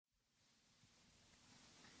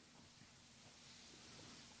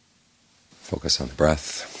Focus on the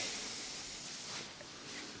breath.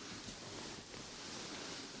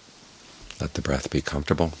 Let the breath be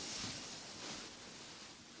comfortable.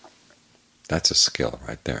 That's a skill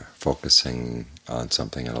right there, focusing on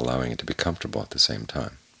something and allowing it to be comfortable at the same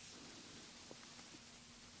time.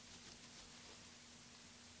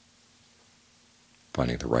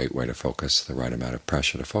 Finding the right way to focus, the right amount of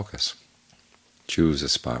pressure to focus. Choose a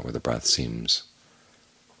spot where the breath seems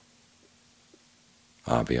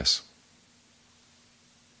obvious.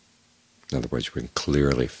 In other words, we can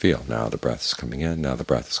clearly feel now the breath is coming in, now the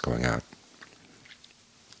breath is going out.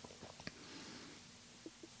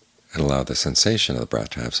 And allow the sensation of the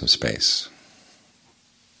breath to have some space,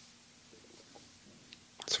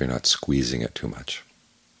 so you're not squeezing it too much.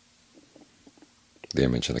 The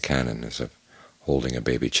image in the canon is of holding a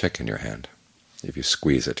baby chick in your hand. If you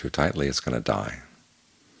squeeze it too tightly, it's going to die.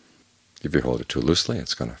 If you hold it too loosely,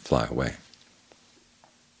 it's going to fly away.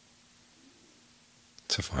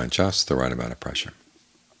 So find just the right amount of pressure.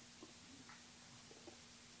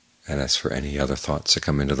 And as for any other thoughts that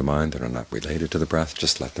come into the mind that are not related to the breath,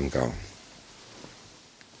 just let them go.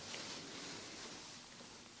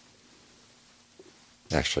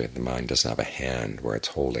 Actually, the mind doesn't have a hand where it's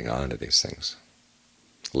holding on to these things.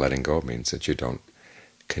 Letting go means that you don't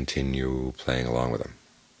continue playing along with them.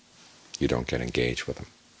 You don't get engaged with them.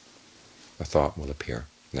 A thought will appear.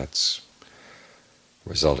 That's a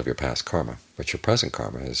result of your past karma. But your present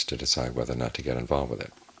karma is to decide whether or not to get involved with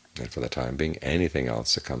it. And for the time being, anything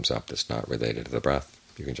else that comes up that's not related to the breath,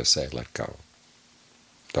 you can just say, let go.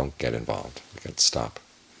 Don't get involved. You can stop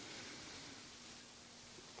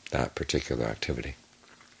that particular activity.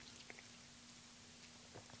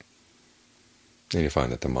 And you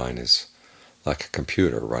find that the mind is like a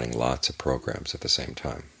computer running lots of programs at the same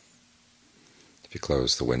time. If you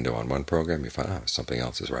close the window on one program, you find, something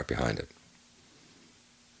else is right behind it.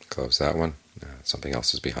 Close that one, something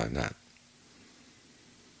else is behind that.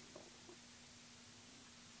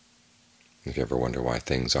 If you ever wonder why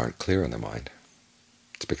things aren't clear in the mind,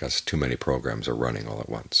 it's because too many programs are running all at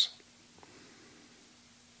once.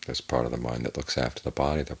 There's part of the mind that looks after the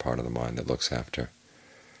body, there's part of the mind that looks after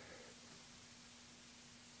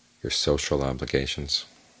your social obligations,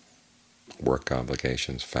 work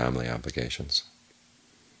obligations, family obligations.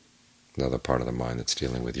 Another part of the mind that's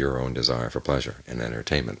dealing with your own desire for pleasure and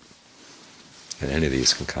entertainment. And any of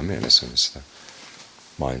these can come in as soon as the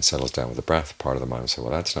mind settles down with the breath. Part of the mind will say,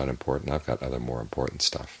 well, that's not important, I've got other more important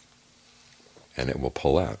stuff. And it will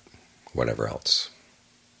pull out whatever else.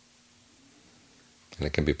 And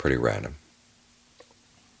it can be pretty random.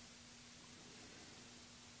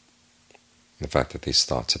 The fact that these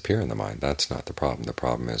thoughts appear in the mind, that's not the problem. The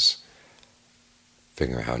problem is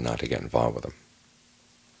figuring out how not to get involved with them.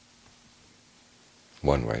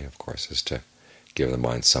 One way, of course, is to give the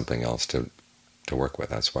mind something else to work with.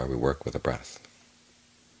 That's why we work with the breath.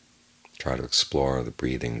 Try to explore the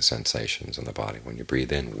breathing sensations in the body. When you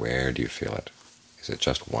breathe in, where do you feel it? Is it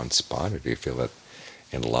just one spot, or do you feel it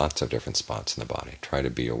in lots of different spots in the body? Try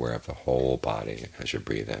to be aware of the whole body as you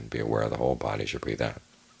breathe in. Be aware of the whole body as you breathe out.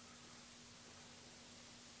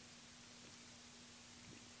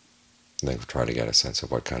 And then try to get a sense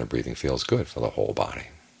of what kind of breathing feels good for the whole body.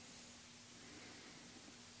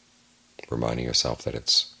 Reminding yourself that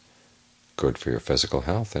it's good for your physical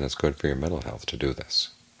health and it's good for your mental health to do this.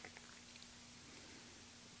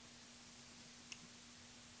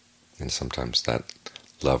 And sometimes that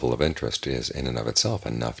level of interest is in and of itself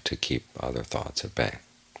enough to keep other thoughts at bay,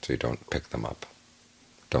 so you don't pick them up,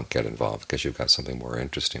 don't get involved, because you've got something more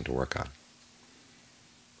interesting to work on.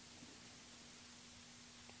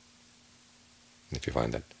 If you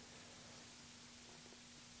find that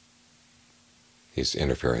these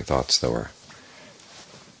interfering thoughts, though, are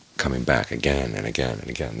coming back again and again and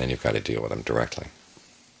again, then you've got to deal with them directly.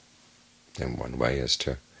 And one way is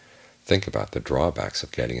to think about the drawbacks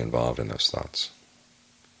of getting involved in those thoughts.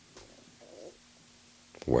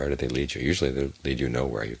 Where do they lead you? Usually they lead you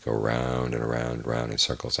nowhere. You go round and around and around in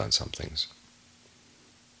circles on some things.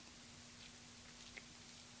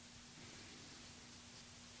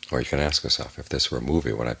 Or you can ask yourself, if this were a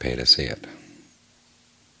movie, would I pay to see it?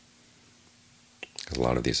 Because a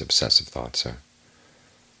lot of these obsessive thoughts are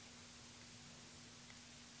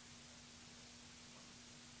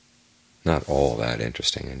not all that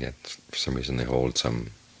interesting, and yet for some reason they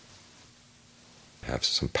have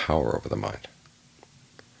some power over the mind.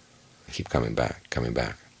 They keep coming back, coming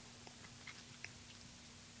back.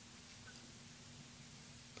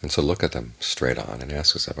 And so look at them straight on and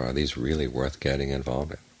ask yourself, are these really worth getting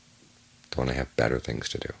involved in? Don't I have better things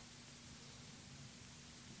to do?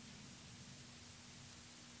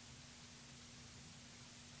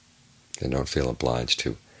 Then don't feel obliged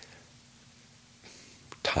to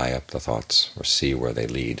tie up the thoughts or see where they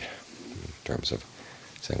lead, in terms of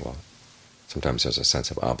saying, well, sometimes there's a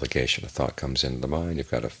sense of obligation. A thought comes into the mind,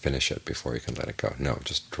 you've got to finish it before you can let it go. No,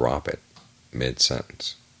 just drop it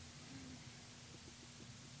mid-sentence.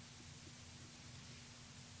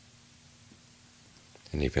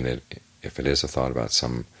 And even if it is a thought about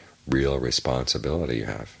some real responsibility you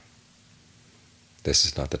have, this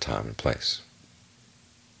is not the time and place.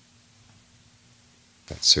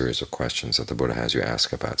 That series of questions that the Buddha has you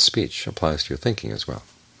ask about speech applies to your thinking as well.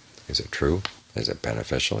 Is it true? Is it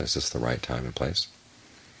beneficial? Is this the right time and place?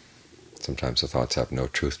 Sometimes the thoughts have no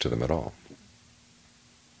truth to them at all.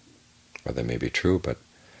 Or they may be true, but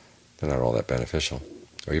they're not all that beneficial.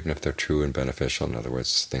 Or even if they're true and beneficial, in other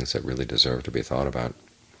words, things that really deserve to be thought about,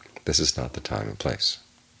 this is not the time and place.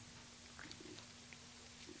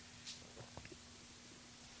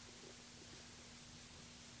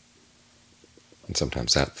 And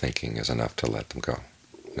sometimes that thinking is enough to let them go.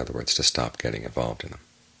 In other words, to stop getting involved in them.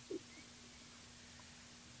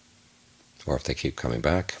 Or if they keep coming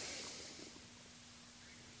back,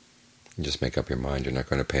 you just make up your mind you're not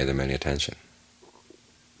going to pay them any attention.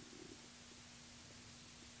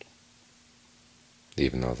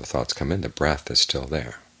 Even though the thoughts come in, the breath is still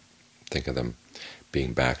there. Think of them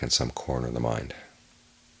being back in some corner of the mind,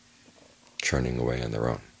 churning away on their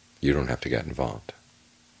own. You don't have to get involved.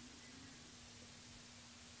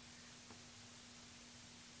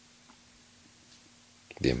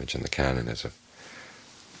 The image in the canon is of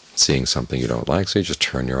seeing something you don't like, so you just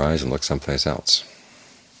turn your eyes and look someplace else.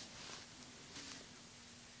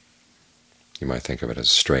 You might think of it as a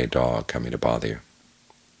stray dog coming to bother you.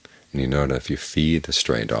 And you know that if you feed the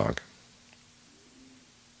stray dog,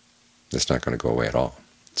 it's not going to go away at all.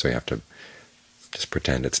 So you have to just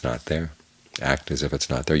pretend it's not there. Act as if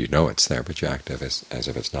it's not there. You know it's there, but you act as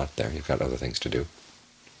if it's not there. You've got other things to do.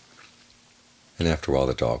 And after a while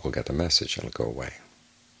the dog will get the message and it'll go away.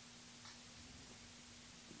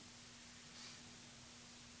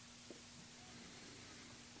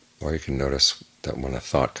 Or you can notice that when a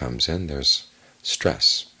thought comes in, there's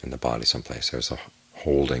stress in the body someplace. There's a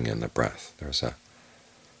holding in the breath. There's a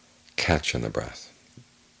catch in the breath,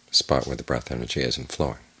 a spot where the breath energy isn't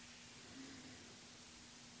flowing.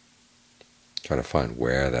 Try to find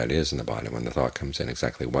where that is in the body when the thought comes in,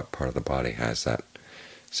 exactly what part of the body has that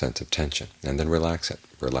sense of tension, and then relax it.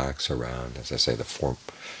 Relax around, as I say, the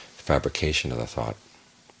fabrication of the thought,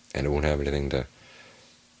 and it won't have anything to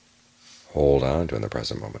hold on to in the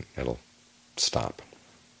present moment. It'll stop.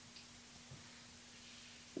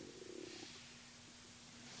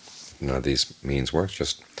 None of these means works.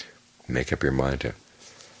 Just make up your mind to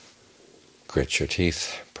grit your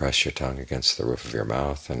teeth, press your tongue against the roof of your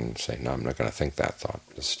mouth, and say, no, I'm not going to think that thought.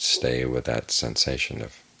 Just stay with that sensation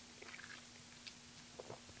of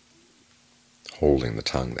holding the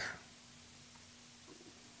tongue there.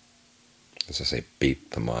 As I say,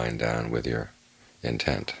 beat the mind down with your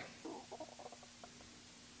intent.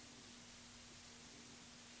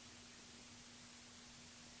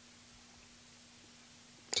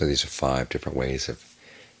 So these are 5 different ways of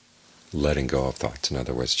letting go of thoughts. In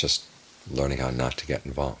other words, just learning how not to get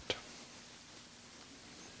involved.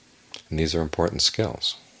 And these are important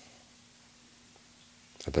skills.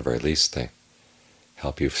 At the very least, they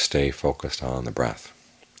help you stay focused on the breath,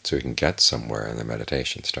 so you can get somewhere in the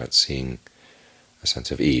meditation, start seeing a sense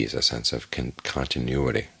of ease, a sense of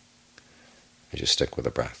continuity as you stick with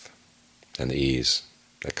the breath, and the ease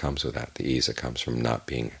that comes with that, the ease that comes from not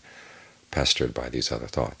being pestered by these other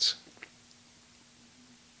thoughts.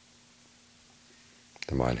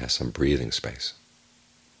 The mind has some breathing space.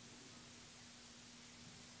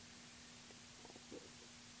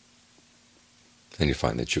 And you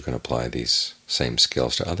find that you can apply these same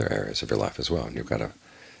skills to other areas of your life as well. And you've got a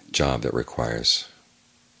job that requires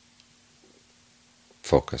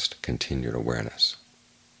focused, continued awareness.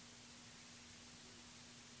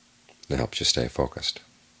 It helps you stay focused.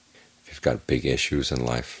 If you've got big issues in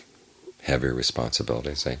life, heavy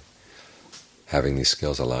responsibilities, having these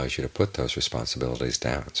skills allows you to put those responsibilities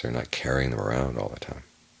down, so you're not carrying them around all the time.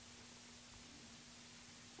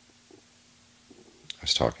 I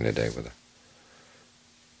was talking today with a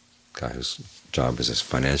guy whose job is as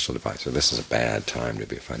financial advisor. This is a bad time to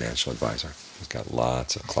be a financial advisor. He's got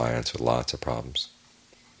lots of clients with lots of problems.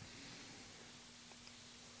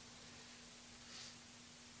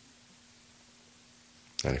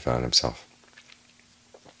 And he found himself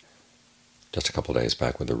just a couple of days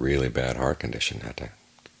back with a really bad heart condition, had to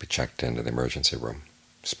be checked into the emergency room,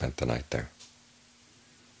 spent the night there,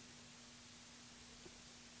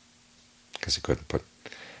 because he couldn't put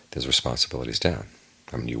his responsibilities down.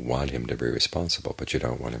 I mean, you want him to be responsible, but you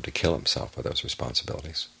don't want him to kill himself with those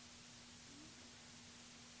responsibilities.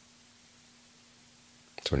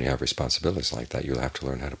 So when you have responsibilities like that, you'll have to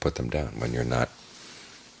learn how to put them down when you're not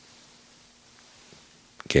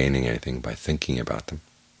gaining anything by thinking about them.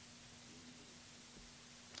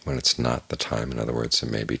 When it's not the time, in other words,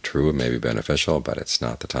 it may be true, it may be beneficial, but it's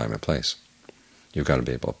not the time and place. You've got to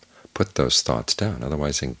be able to put those thoughts down,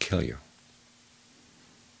 otherwise they can kill you.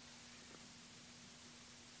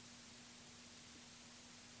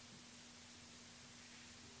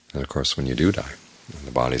 And of course, when you do die, and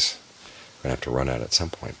the body's going to have to run out at some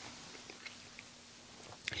point,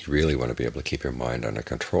 you really want to be able to keep your mind under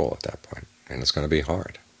control at that point. And it's going to be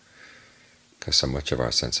hard, because so much of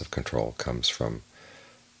our sense of control comes from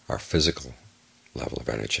our physical level of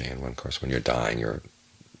energy. And of course, when you're dying, your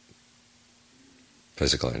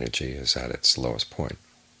physical energy is at its lowest point.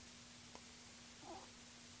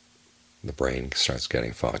 The brain starts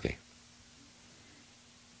getting foggy.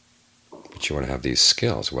 But you want to have these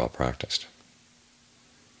skills well practiced,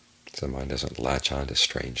 so the mind doesn't latch on to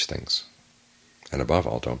strange things. And above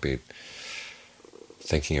all, don't be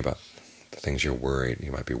thinking about the things you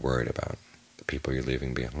might be worried about, the people you're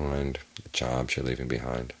leaving behind, the jobs you're leaving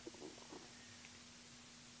behind.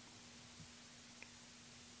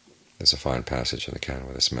 There's a fine passage in the canon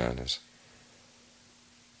where this man is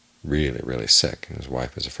really, really sick, and his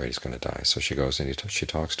wife is afraid he's going to die. So she goes and she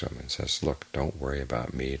talks to him and says, "Look, don't worry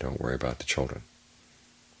about me, don't worry about the children.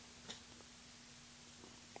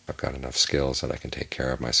 I've got enough skills that I can take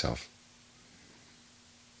care of myself.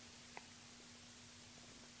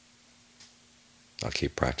 I'll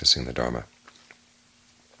keep practicing the Dharma."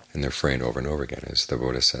 And they're refrain over and over again, as the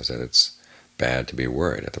Buddha says, that it's bad to be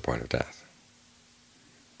worried at the point of death.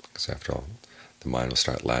 Because after all, the mind will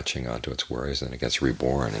start latching onto its worries, and it gets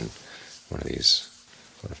reborn in one of these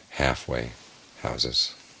sort of halfway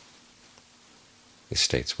houses, these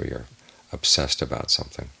states where you're obsessed about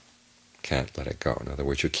something, can't let it go. In other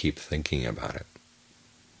words, you keep thinking about it.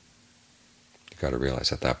 You've got to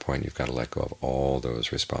realize at that point you've got to let go of all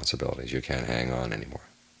those responsibilities. You can't hang on anymore.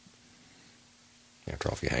 After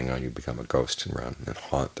all, if you hang on, you become a ghost and run and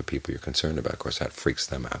haunt the people you're concerned about. Of course, that freaks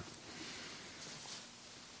them out.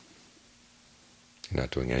 You're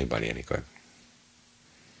not doing anybody any good.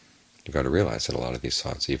 You've got to realize that a lot of these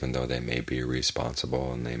thoughts, even though they may be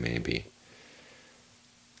responsible and they may be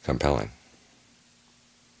compelling,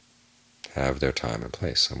 have their time and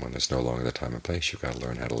place. And when there's no longer the time and place, you've got to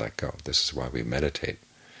learn how to let go. This is why we meditate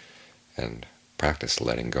and practice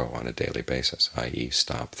letting go on a daily basis, i.e.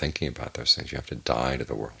 stop thinking about those things. You have to die to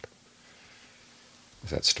the world.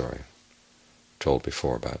 There's that story told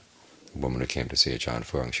before about a woman who came to see Ajahn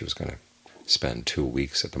Fuang. She was going to spend 2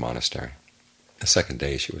 weeks at the monastery. The second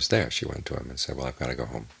day she was there, she went to him and said, "Well, I've got to go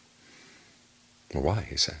home." "Well, why?"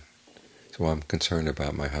 he said. He said, "Well, I'm concerned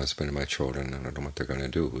about my husband and my children, and I don't know what they're going to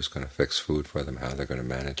do, who's going to fix food for them, how they're going to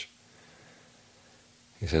manage."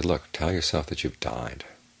 He said, "Look, tell yourself that you've died.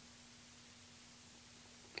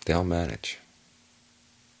 They'll manage."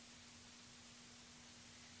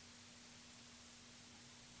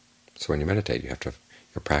 So when you meditate, you're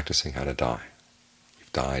practicing how to die.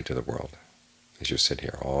 You've died to the world. As you sit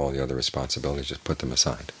here, all the other responsibilities, just put them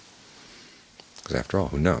aside. Because after all,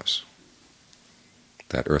 who knows?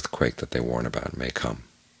 That earthquake that they warn about may come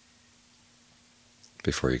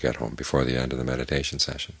before you get home, before the end of the meditation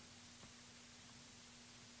session.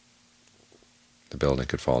 The building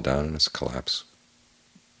could fall down and it's collapse,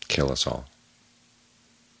 kill us all.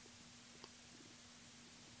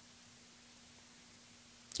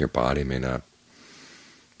 Your body may not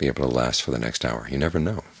be able to last for the next hour. You never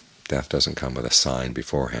know. Death doesn't come with a sign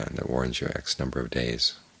beforehand that warns you X number of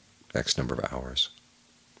days, X number of hours.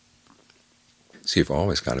 So you've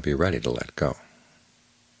always got to be ready to let go,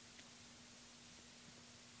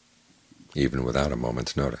 even without a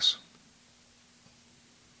moment's notice.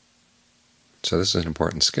 So this is an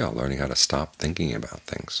important skill, learning how to stop thinking about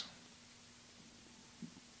things.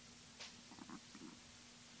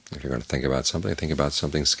 If you're going to think about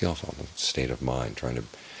something skillful, a state of mind, trying to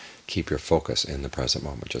keep your focus in the present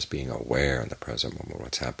moment, just being aware in the present moment,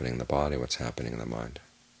 what's happening in the body, what's happening in the mind.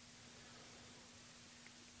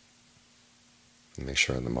 And make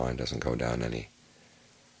sure the mind doesn't go down any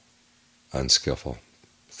unskillful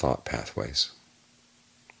thought pathways.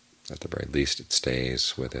 At the very least, it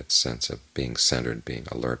stays with its sense of being centered, being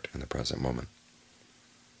alert in the present moment.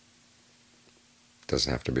 It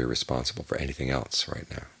doesn't have to be responsible for anything else right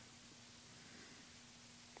now.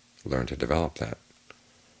 Learn to develop that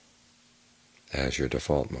as your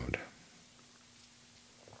default mode.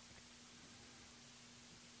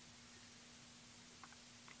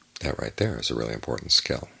 That right there is a really important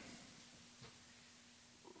skill.